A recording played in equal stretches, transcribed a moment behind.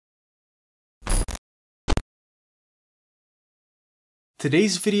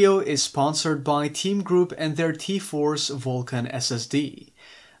Today's video is sponsored by Team Group and their T-Force Vulcan SSD.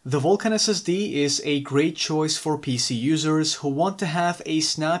 The Vulcan SSD is a great choice for PC users who want to have a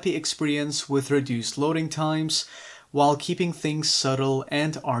snappy experience with reduced loading times while keeping things subtle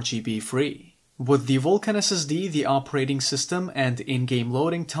and RGB free. With the Vulcan SSD, the operating system and in-game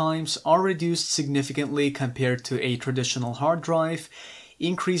loading times are reduced significantly compared to a traditional hard drive,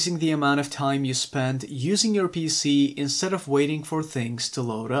 increasing the amount of time you spend using your PC instead of waiting for things to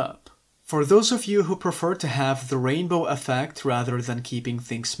load up. For those of you who prefer to have the rainbow effect rather than keeping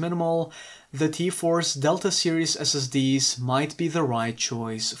things minimal, the T-Force Delta series SSDs might be the right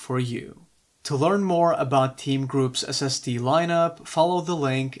choice for you. To learn more about Team Group's SSD lineup, follow the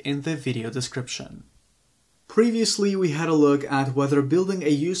link in the video description. Previously, we had a look at whether building a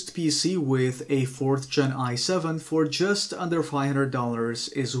used PC with a 4th Gen i7 for just under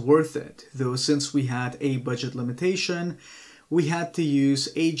 $500 is worth it, though since we had a budget limitation, we had to use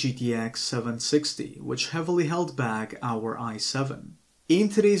a GTX 760, which heavily held back our i7. In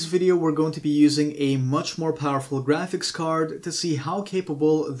today's video, we're going to be using a much more powerful graphics card to see how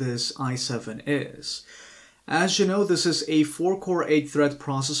capable this i7 is. As you know, this is a 4-core 8-thread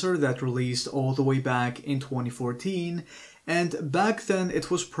processor that released all the way back in 2014, and back then it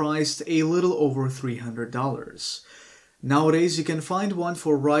was priced a little over $300. Nowadays you can find one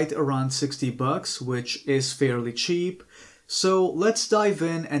for right around $60, which is fairly cheap. So let's dive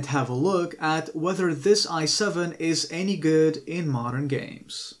in and have a look at whether this i7 is any good in modern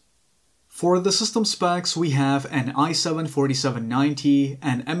games. For the system specs, we have an i7-4790,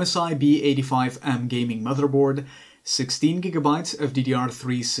 an MSI B85M gaming motherboard, 16GB of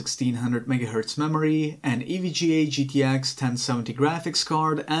DDR3 1600MHz memory, an EVGA GTX 1070 graphics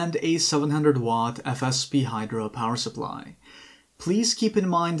card, and a 700W FSP Hydro power supply. Please keep in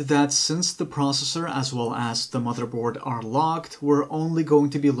mind that since the processor as well as the motherboard are locked, we're only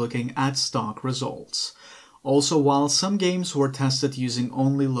going to be looking at stock results. Also, while some games were tested using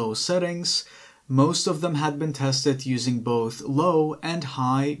only low settings, most of them had been tested using both low and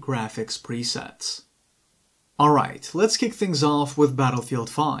high graphics presets. Alright, let's kick things off with Battlefield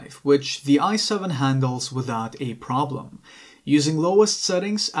 5, which the i7 handles without a problem. Using lowest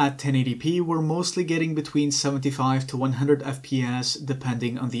settings at 1080p, we're mostly getting between 75 to 100 FPS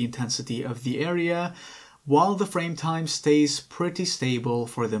depending on the intensity of the area, while the frame time stays pretty stable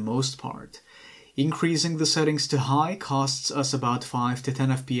for the most part. Increasing the settings to high costs us about 5 to 10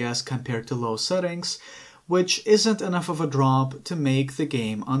 FPS compared to low settings, which isn't enough of a drop to make the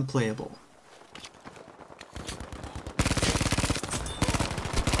game unplayable.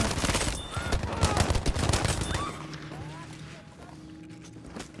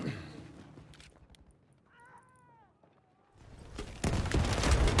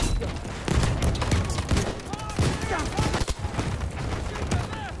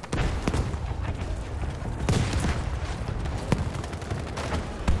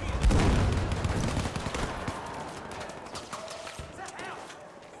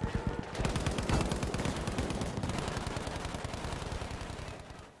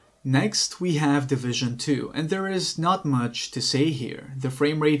 Next, we have Division 2, and there is not much to say here. The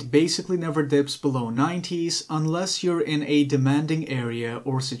frame rate basically never dips below 90s unless you're in a demanding area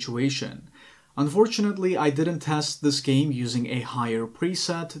or situation. Unfortunately, I didn't test this game using a higher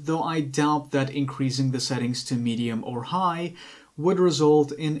preset, though I doubt that increasing the settings to medium or high would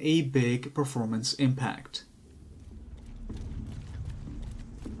result in a big performance impact.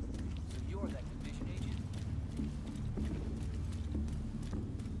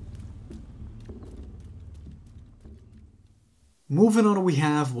 Moving on, we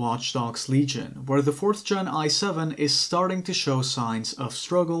have Watch Dogs Legion, where the 4th Gen i7 is starting to show signs of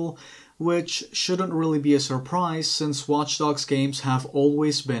struggle, which shouldn't really be a surprise since Watch Dogs games have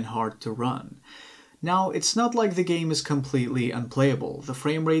always been hard to run. Now, it's not like the game is completely unplayable. The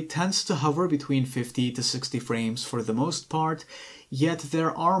frame rate tends to hover between 50 to 60 frames for the most part, yet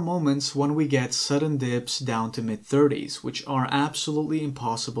there are moments when we get sudden dips down to mid-30s, which are absolutely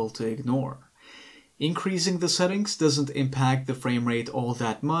impossible to ignore. Increasing the settings doesn't impact the frame rate all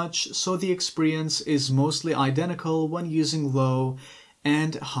that much, so the experience is mostly identical when using low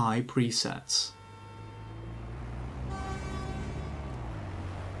and high presets.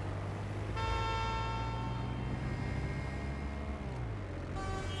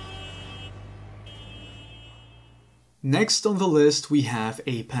 Next on the list, we have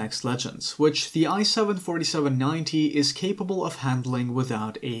Apex Legends, which the i7-4790 is capable of handling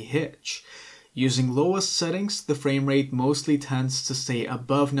without a hitch. Using lowest settings, the frame rate mostly tends to stay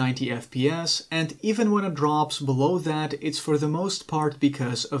above 90 FPS, and even when it drops below that, it's for the most part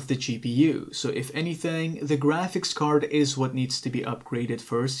because of the GPU. So if anything, the graphics card is what needs to be upgraded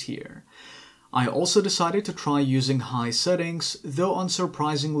first here. I also decided to try using high settings, though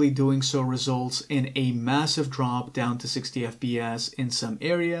unsurprisingly doing so results in a massive drop down to 60 FPS in some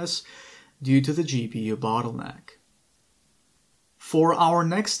areas due to the GPU bottleneck. For our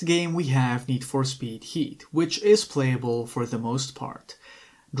next game we have Need for Speed Heat, which is playable for the most part.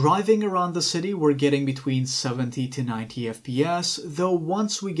 Driving around the city we're getting between 70 to 90 FPS, though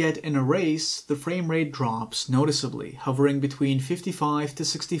once we get in a race, the frame rate drops noticeably, hovering between 55 to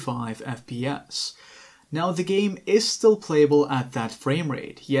 65 FPS. Now the game is still playable at that frame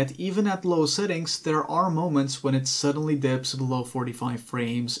rate, yet even at low settings there are moments when it suddenly dips below 45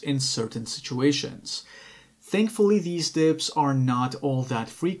 frames in certain situations. Thankfully these dips are not all that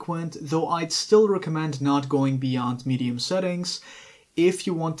frequent, though I'd still recommend not going beyond medium settings if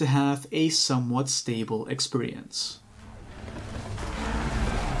you want to have a somewhat stable experience.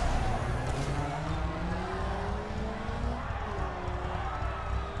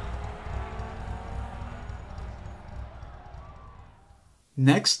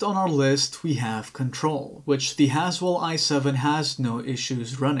 Next on our list we have Control, which the Haswell i7 has no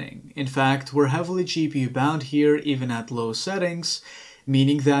issues running. In fact, we're heavily GPU bound here even at low settings,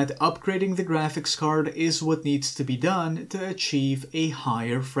 meaning that upgrading the graphics card is what needs to be done to achieve a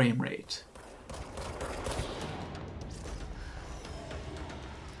higher frame rate.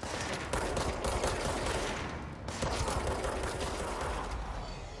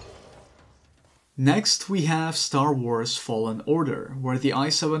 Next we have Star Wars Fallen Order, where the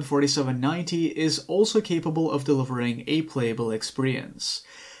i7-4790 is also capable of delivering a playable experience.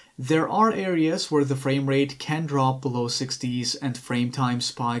 There are areas where the frame rate can drop below 60s and frame time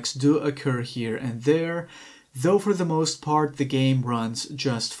spikes do occur here and there, though for the most part the game runs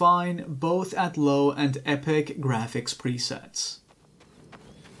just fine, both at low and epic graphics presets.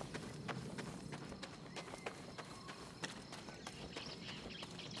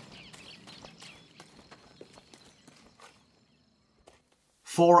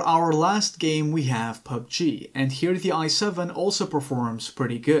 For our last game we have PUBG, and here the i7 also performs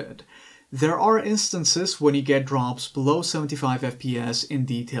pretty good. There are instances when you get drops below 75 FPS in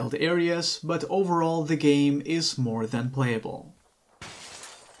detailed areas, but overall the game is more than playable.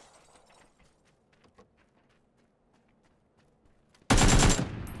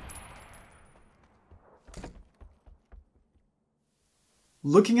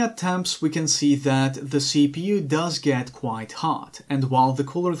 Looking at temps, we can see that the CPU does get quite hot, and while the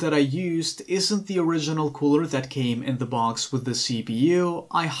cooler that I used isn't the original cooler that came in the box with the CPU,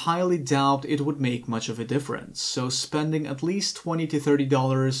 I highly doubt it would make much of a difference, so spending at least $20 to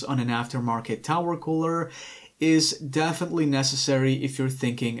 $30 on an aftermarket tower cooler is definitely necessary if you're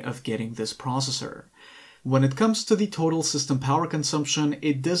thinking of getting this processor. When it comes to the total system power consumption,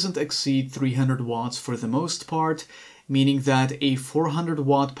 it doesn't exceed 300 watts for the most part, meaning that a 400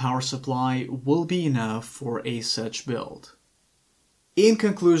 watt power supply will be enough for a such build. In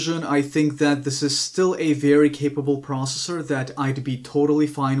conclusion, I think that this is still a very capable processor that I'd be totally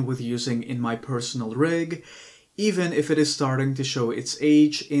fine with using in my personal rig, even if it is starting to show its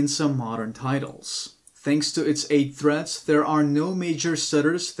age in some modern titles. Thanks to its 8 threads, there are no major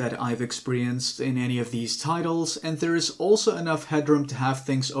stutters that I've experienced in any of these titles, and there is also enough headroom to have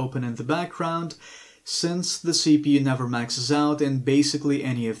things open in the background, since the CPU never maxes out in basically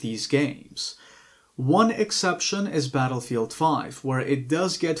any of these games. One exception is Battlefield 5, where it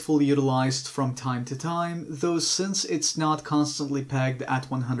does get fully utilized from time to time, though since it's not constantly pegged at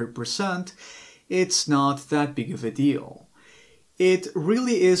 100%, it's not that big of a deal. It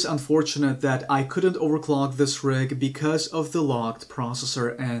really is unfortunate that I couldn't overclock this rig because of the locked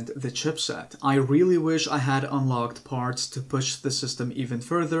processor and the chipset. I really wish I had unlocked parts to push the system even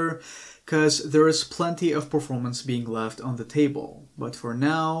further, because there is plenty of performance being left on the table. But for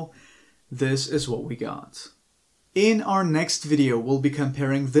now, this is what we got. In our next video, we'll be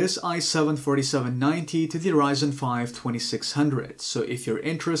comparing this i7-4790 to the Ryzen 5 2600. So if you're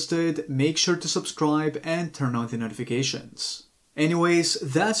interested, make sure to subscribe and turn on the notifications. Anyways,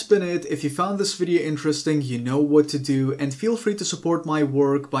 that's been it. If you found this video interesting, you know what to do, and feel free to support my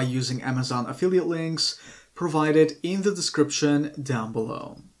work by using Amazon affiliate links provided in the description down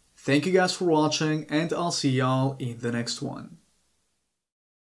below. Thank you guys for watching, and I'll see y'all in the next one.